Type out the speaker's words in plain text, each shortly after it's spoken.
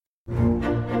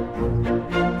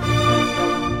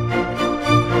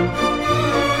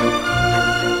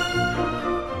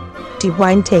The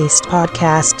Wine Taste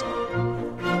Podcast.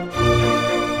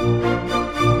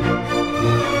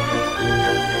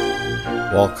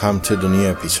 Welcome to the new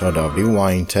episode of the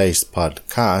Wine Taste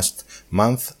Podcast,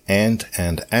 month end,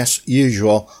 and as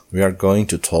usual, we are going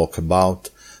to talk about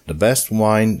the best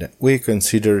wine that we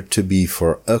consider to be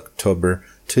for October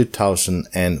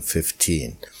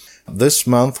 2015. This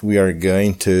month we are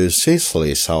going to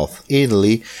Sicily, South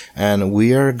Italy, and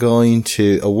we are going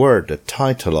to award the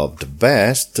title of the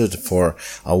best for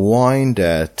a wine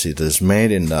that it is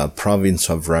made in the province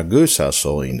of Ragusa,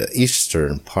 so in the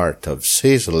eastern part of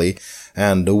Sicily.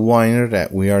 And the wine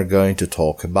that we are going to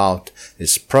talk about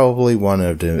is probably one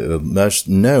of the most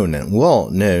known and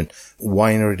well-known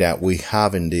winery that we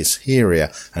have in this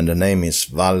area, and the name is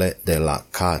Valle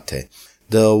dell'Acate.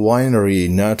 The winery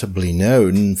notably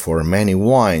known for many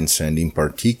wines, and in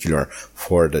particular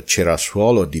for the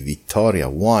Cerasuolo di Vittoria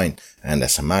wine. And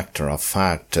as a matter of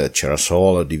fact,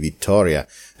 Cerasuolo di Vittoria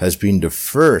has been the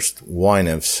first wine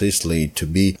of Sicily to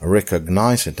be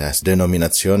recognized as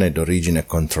Denominazione d'Origine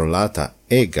Controllata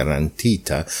e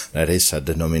Garantita, that is a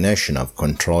denomination of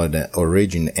controlled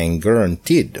origin and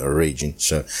guaranteed origin,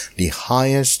 so the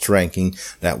highest ranking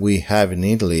that we have in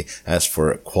Italy as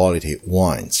for quality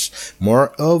wines.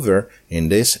 Moreover, in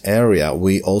this area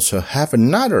we also have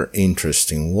another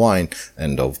interesting wine,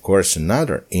 and of course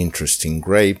another interesting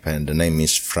grape, and the name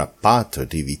is Frappato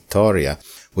di Vittoria,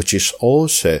 which is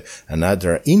also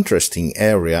another interesting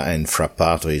area, and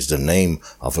Frappato is the name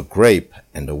of a grape,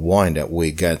 and the wine that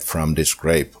we get from this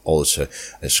grape also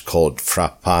is called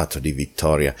Frappato di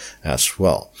Vittoria as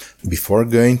well. Before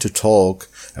going to talk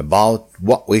about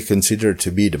what we consider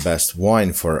to be the best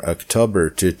wine for October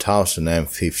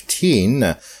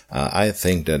 2015, I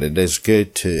think that it is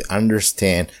good to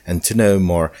understand and to know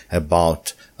more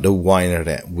about the wine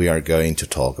that we are going to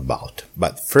talk about.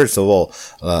 But first of all,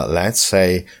 let's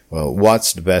say,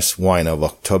 what's the best wine of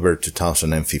October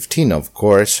 2015, of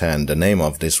course, and the name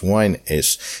of this wine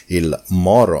is Il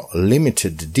Moro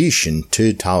Limited Edition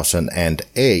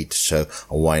 2008, so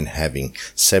a wine having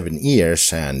 7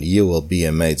 years, and you will be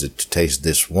amazed to taste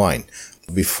this wine.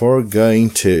 Before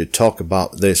going to talk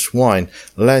about this wine,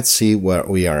 let's see where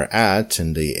we are at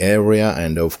in the area,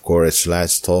 and of course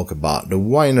let's talk about the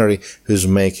winery who's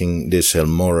making this Il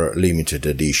Moro Limited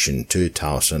Edition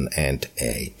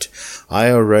 2008.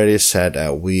 I already said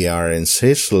that we are in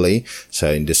Sicily,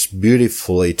 so in this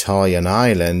beautiful Italian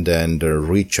island and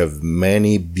rich of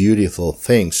many beautiful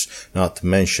things, not to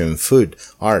mention food,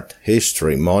 art,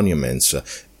 history, monuments.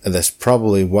 That's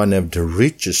probably one of the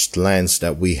richest lands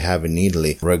that we have in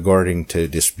Italy regarding to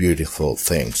these beautiful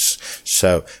things.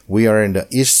 So we are in the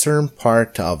eastern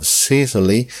part of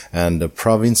Sicily, and the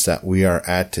province that we are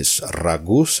at is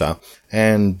Ragusa,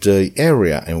 and the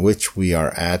area in which we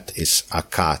are at is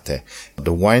Acate.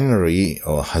 The winery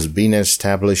has been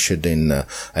established at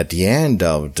the end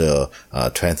of the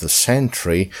 20th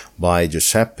century by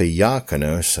Giuseppe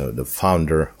Iacono, so the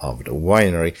founder of the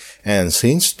winery, and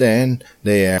since then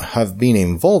they have been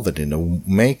involved in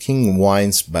making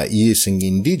wines by using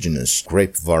indigenous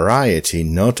grape variety,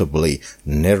 notably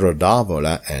Nero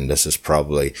d'Avola, and this is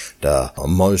probably the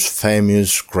most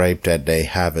famous grape that they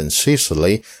have in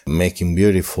Sicily, making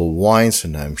beautiful wines,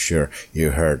 and I'm sure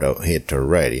you heard of it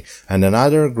already. And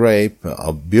another grape,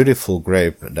 a beautiful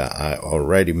grape that I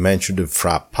already mentioned,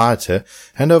 Frappato,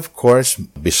 and of course,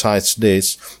 besides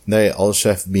this, they also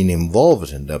have been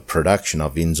involved in the production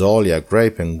of Inzolia,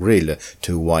 Grape and Grillo,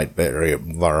 two white berry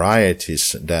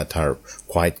varieties that are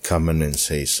quite common in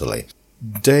Sicily.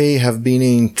 They have been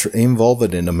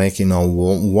involved in the making of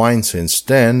wine since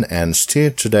then, and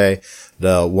still today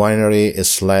the winery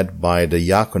is led by the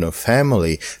Iacono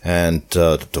family and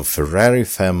the Ferrari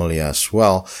family as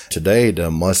well. Today,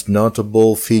 the most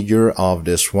notable figure of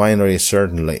this winery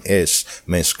certainly is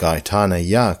Miss Gaetana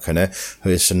Iacono,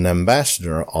 who is an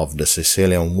ambassador of the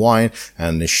Sicilian wine,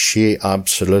 and she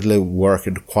absolutely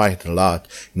worked quite a lot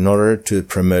in order to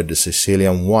promote the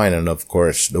Sicilian wine and, of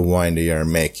course, the wine they are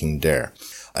making there.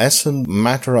 As a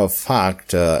matter of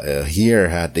fact, here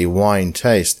at the Wine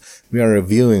Taste, we are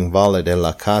reviewing Valle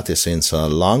dell'Acate since a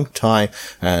long time,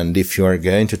 and if you are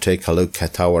going to take a look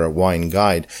at our wine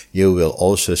guide, you will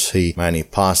also see many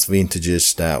past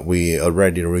vintages that we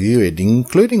already reviewed,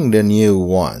 including the new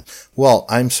one. Well,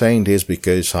 I'm saying this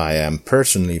because I am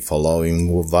personally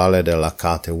following Valle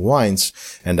dell'Acate wines,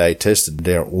 and I tasted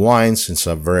their wines since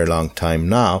a very long time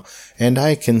now, and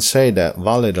I can say that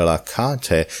Valle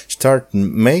dell'Acate started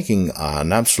making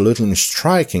an absolutely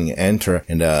striking enter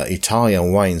in the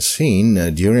Italian wine scene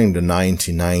during the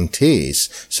 1990s.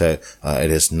 So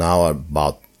it is now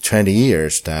about 20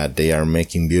 years that they are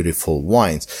making beautiful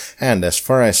wines. And as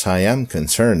far as I am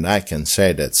concerned, I can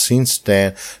say that since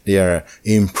then they are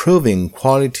improving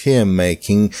quality and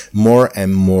making more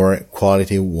and more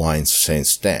quality wines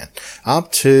since then.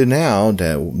 Up to now,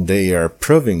 that they are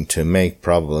proving to make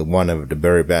probably one of the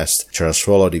very best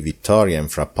Cerasuolo di Vittoria and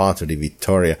Frappato di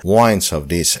Vittoria wines of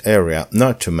this area,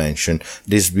 not to mention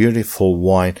this beautiful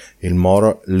wine, Il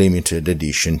Moro Limited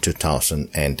Edition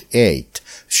 2008.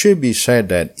 Should be said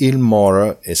that Il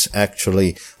Moro is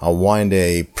actually a wine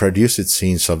they produced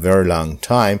since a very long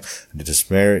time. It is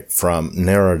made from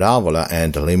Nero d'Avola,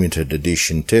 and the limited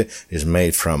edition too is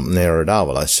made from Nero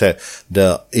d'Avola. So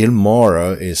the Il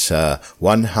Moro is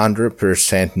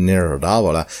 100% Nero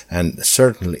d'Avola, and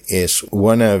certainly is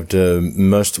one of the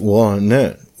most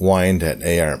well-known wine that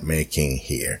they are making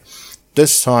here.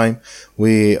 This time,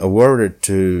 we awarded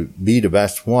to be the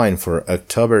best wine for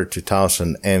October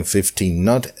 2015,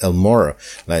 not Il Moro,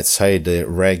 let's say the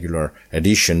regular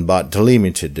edition, but the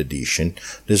limited edition.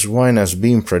 This wine has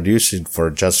been produced for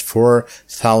just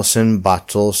 4,000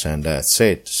 bottles, and that's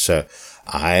it. So,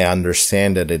 I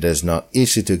understand that it is not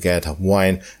easy to get a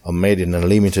wine made in a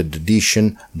limited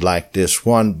edition like this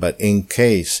one, but in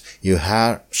case you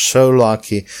are so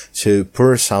lucky to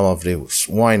pour some of this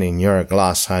wine in your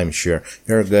glass, I'm sure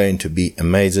you're going to be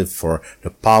amazed for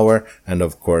the power and,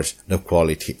 of course, the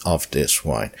quality of this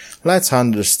wine. Let's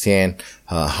understand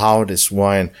how this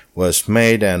wine was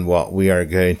made and what we are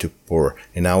going to pour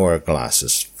in our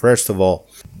glasses. First of all,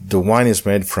 the wine is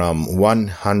made from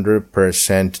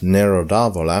 100% Nero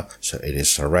d'Avola, so it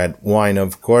is a red wine,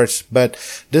 of course, but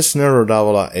this Nero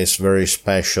d'Avola is very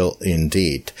special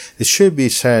indeed. It should be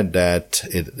said that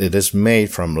it is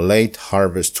made from late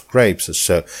harvest grapes,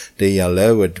 so they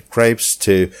allowed grapes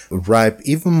to ripe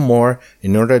even more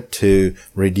in order to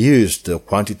reduce the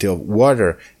quantity of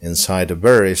water inside the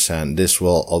berries, and this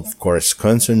will, of course,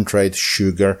 concentrate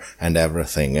sugar and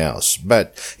everything else.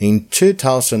 But in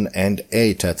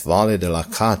 2008 at Valle della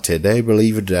Cate, they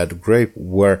believed that grapes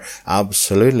were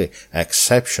absolutely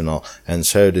exceptional, and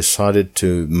so decided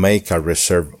to make a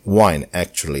reserve wine,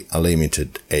 actually a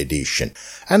limited edition.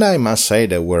 And I must say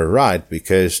they were right,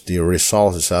 because the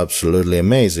result is absolutely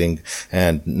amazing,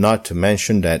 and not to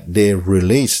mention that they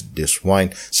released this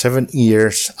wine 7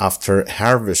 years after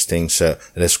harvesting, so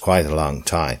it is quite a long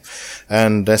time.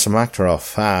 And as a matter of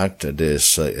fact,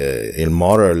 this Il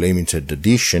Moro limited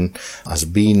edition has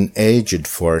been aged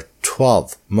for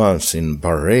 12 months in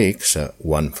barrique, so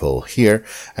 1 full year,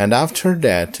 and after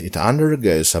that it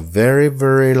undergoes a very,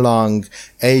 very long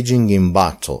aging in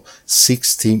bottle,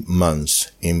 60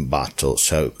 months in bottle,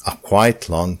 so a quite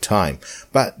long time,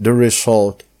 but the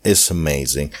result is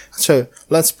amazing. So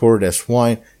let's pour this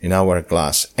wine in our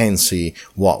glass and see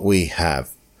what we have.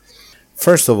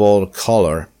 First of all,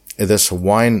 color. It is a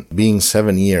wine being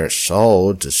 7 years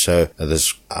old, so it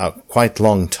is a quite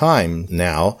long time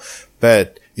now,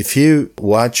 but if you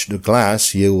watch the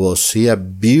glass, you will see a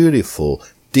beautiful,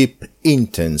 deep,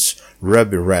 intense,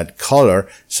 ruby red color,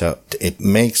 so it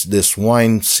makes this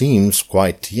wine seems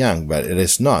quite young, but it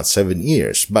is not, 7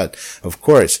 years. But, of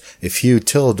course, if you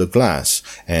tilt the glass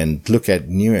and look at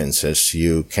nuances,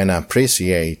 you can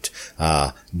appreciate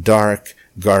dark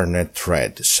garnet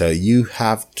red. So you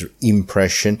have the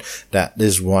impression that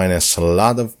this wine has a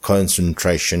lot of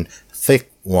concentration,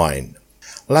 thick wine.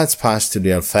 Let's pass to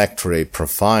the olfactory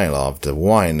profile of the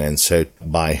wine, and so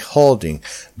by holding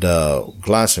the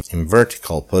glass in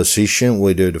vertical position,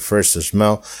 we do the first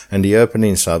smell, and the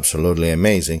opening is absolutely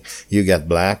amazing. You get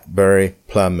blackberry,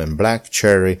 plum, and black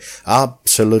cherry,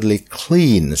 absolutely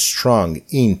clean, strong,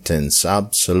 intense,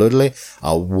 absolutely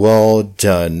a well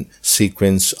done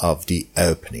sequence of the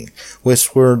opening. We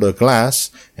swirl the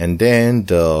glass, and then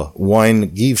the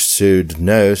wine gives to the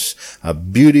nose a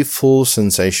beautiful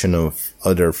sensation of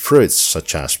other fruits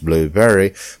such as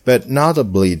blueberry, but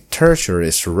notably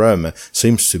tertiary's aroma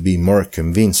seems to be more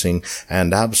convincing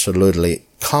and absolutely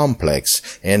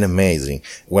complex and amazing.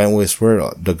 When we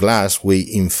swirl the glass, we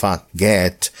in fact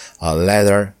get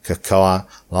leather, cocoa,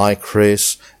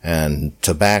 licorice, and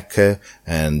tobacco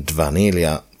and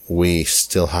vanilla. We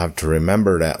still have to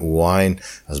remember that wine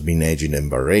has been aged in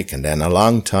barrique and then a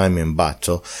long time in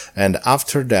bottle. And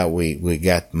after that, we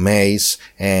get maize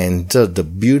and the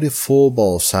beautiful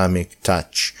balsamic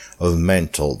touch of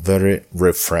menthol, very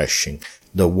refreshing.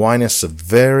 The wine has a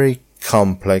very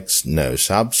complex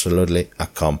nose, absolutely a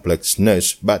complex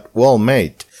nose, but well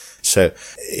made. So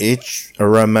each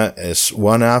aroma is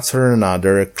one after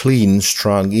another, clean,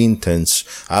 strong, intense,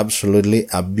 absolutely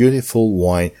a beautiful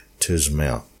wine to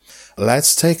smell.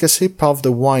 Let's take a sip of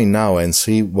the wine now and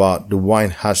see what the wine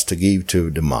has to give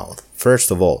to the mouth. First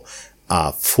of all,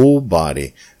 a full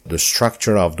body. The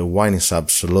structure of the wine is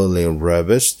absolutely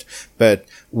robust, but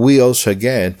we also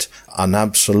get an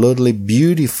absolutely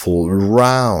beautiful,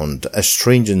 round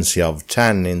astringency of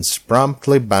tannins,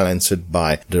 promptly balanced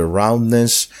by the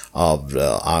roundness of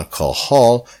the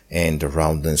alcohol and the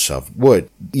roundness of wood.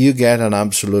 You get an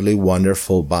absolutely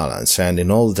wonderful balance, and in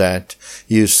all that,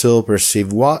 you still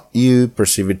perceive what you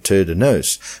perceive it to the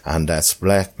nose, and that's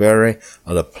blackberry,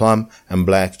 the plum, and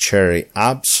black cherry.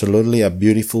 Absolutely a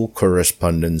beautiful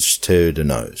correspondence to the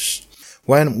nose.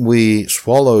 When we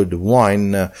swallow the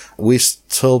wine, we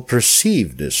still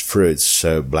perceive these fruits,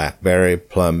 so blackberry,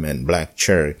 plum, and black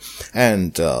cherry.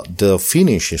 And the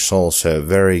finish is also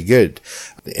very good.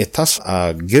 It has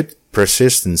a good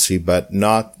persistency, but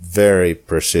not very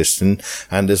persistent.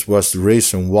 And this was the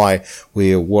reason why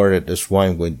we awarded this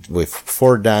wine with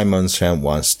 4 diamonds and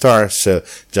 1 star. So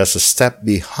just a step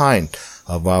behind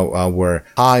of our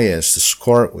highest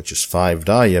score, which is 5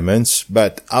 diamonds,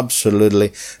 but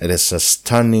absolutely it is a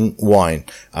stunning wine,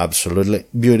 absolutely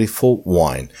beautiful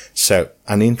wine. So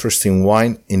an interesting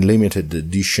wine in limited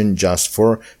edition, just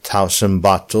 4,000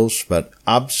 bottles, but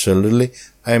absolutely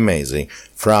amazing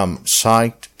from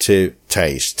sight to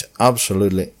taste,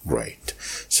 absolutely great.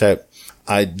 So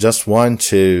I just want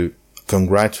to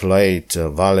congratulate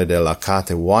Valle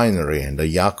dell'Acate Winery and the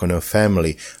Iacono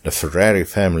family, the Ferreri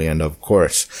family, and of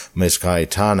course Miss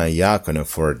Gaetana Iacono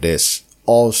for this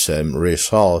awesome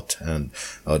result and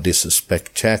this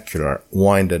spectacular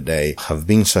wine that they have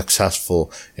been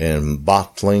successful in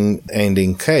bottling, and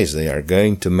in case they are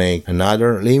going to make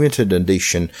another limited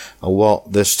edition, well,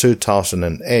 this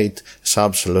 2008 is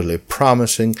absolutely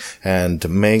promising and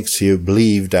makes you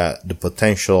believe that the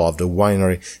potential of the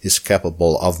winery is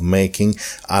capable of making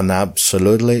an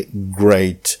absolutely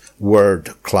great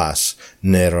world-class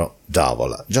Nero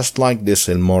d'Avola, just like this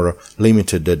Il Moro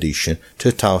limited edition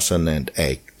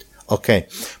 2008. Okay,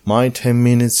 my 10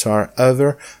 minutes are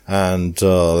over, and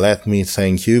let me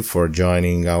thank you for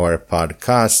joining our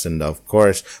podcast, and of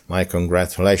course my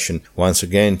congratulations once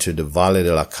again to the Valle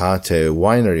dell'Acate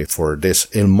Winery for this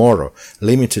Il Moro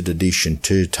limited edition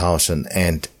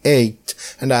 2008,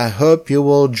 and I hope you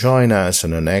will join us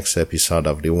in the next episode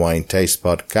of the Wine Taste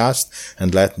Podcast,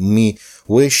 and let me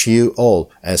wish you all,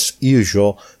 as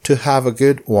usual, to have a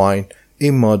good wine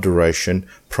in moderation,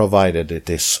 provided it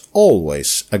is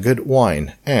always a good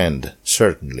wine, and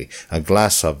certainly a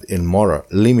glass of Il Moro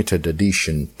limited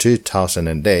edition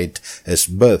 2008 is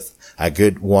both a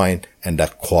good wine and a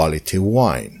quality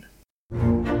wine.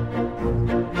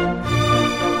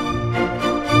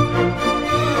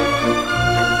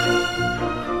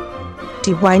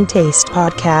 The Wine Taste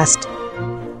Podcast.